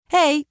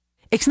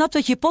Ik snap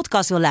dat je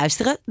podcast wil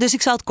luisteren, dus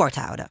ik zal het kort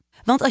houden.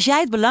 Want als jij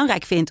het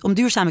belangrijk vindt om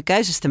duurzame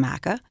keuzes te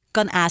maken,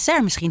 kan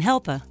ASR misschien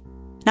helpen.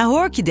 Nou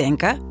hoor ik je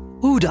denken,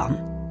 hoe dan?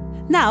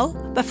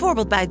 Nou,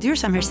 bijvoorbeeld bij het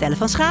duurzaam herstellen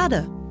van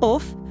schade.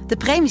 Of de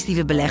premies die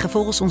we beleggen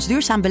volgens ons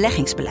duurzaam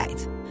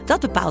beleggingsbeleid. Dat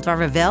bepaalt waar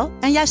we wel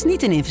en juist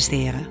niet in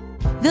investeren.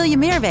 Wil je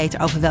meer weten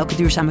over welke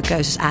duurzame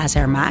keuzes ASR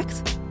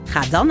maakt?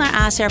 Ga dan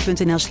naar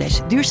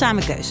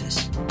asr.nl/duurzame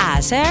keuzes.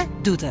 ASR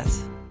doet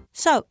het.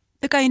 Zo,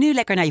 dan kan je nu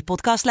lekker naar je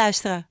podcast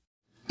luisteren.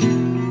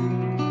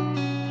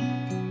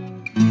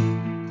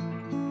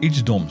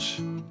 Iets doms.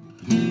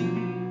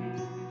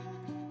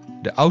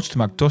 De oudste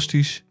maakt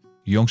tosti's,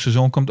 de jongste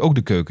zoon komt ook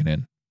de keuken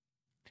in.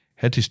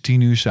 Het is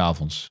 10:00 's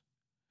avonds.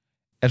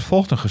 Er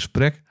volgt een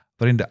gesprek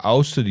waarin de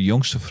oudste de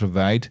jongste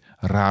verwijt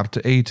raar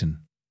te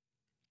eten.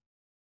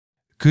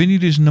 Kun je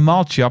niet eens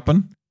normaal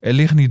chappen? Er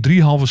liggen hier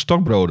 3 halve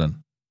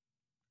stokbroden.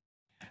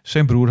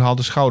 Zijn broer haalt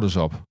de schouders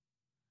op.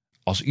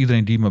 Als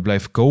iedereen die me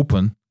blijft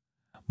kopen,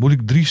 moet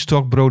ik 3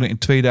 stokbroden in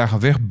 2 dagen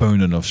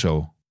wegbeunen of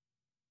zo.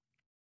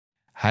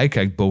 Hij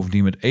kijkt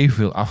bovendien met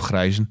evenveel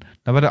afgrijzen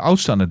naar wat de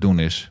oudste aan het doen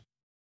is.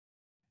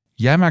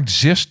 Jij maakt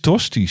 6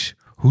 tosti's.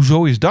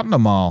 Hoezo is dat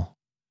normaal?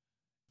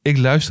 Ik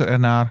luister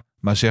ernaar,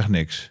 maar zeg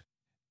niks.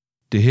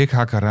 De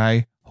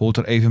hikhakkerij hoort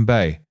er even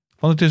bij,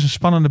 want het is een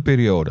spannende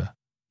periode.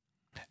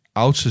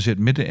 Oudste zit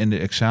midden in de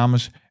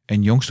examens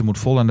en jongste moet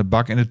vol aan de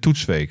bak in de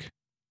toetsweek.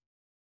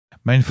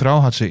 Mijn vrouw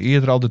had ze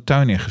eerder al de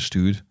tuin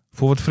ingestuurd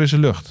voor wat frisse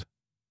lucht.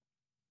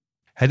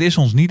 Het is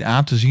ons niet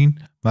aan te zien,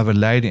 maar we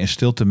lijden in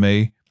stilte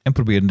mee en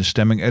proberen de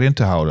stemming erin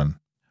te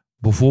houden.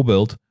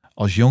 Bijvoorbeeld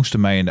als jongste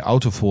mij in de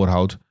auto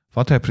voorhoudt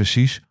wat hij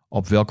precies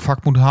op welk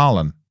vak moet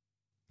halen.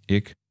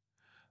 Ik: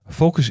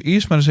 focus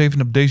eerst maar eens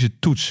even op deze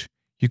toets.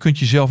 Je kunt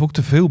jezelf ook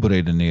te veel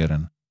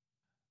beredeneren.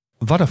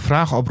 Wat de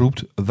vraag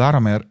oproept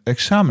waarom er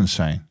examens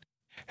zijn.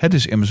 Het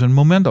is immers een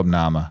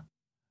momentopname.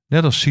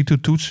 Net als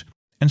CITO-toets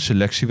en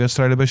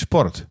selectiewedstrijden bij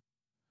sport.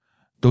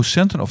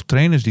 Docenten of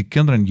trainers die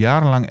kinderen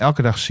jarenlang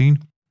elke dag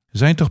zien,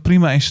 zijn toch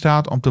prima in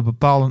staat om te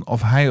bepalen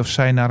of hij of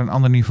zij naar een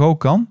ander niveau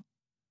kan?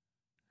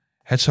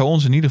 Het zou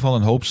ons in ieder geval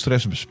een hoop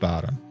stress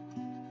besparen.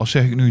 Of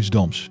zeg ik nu iets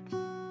doms?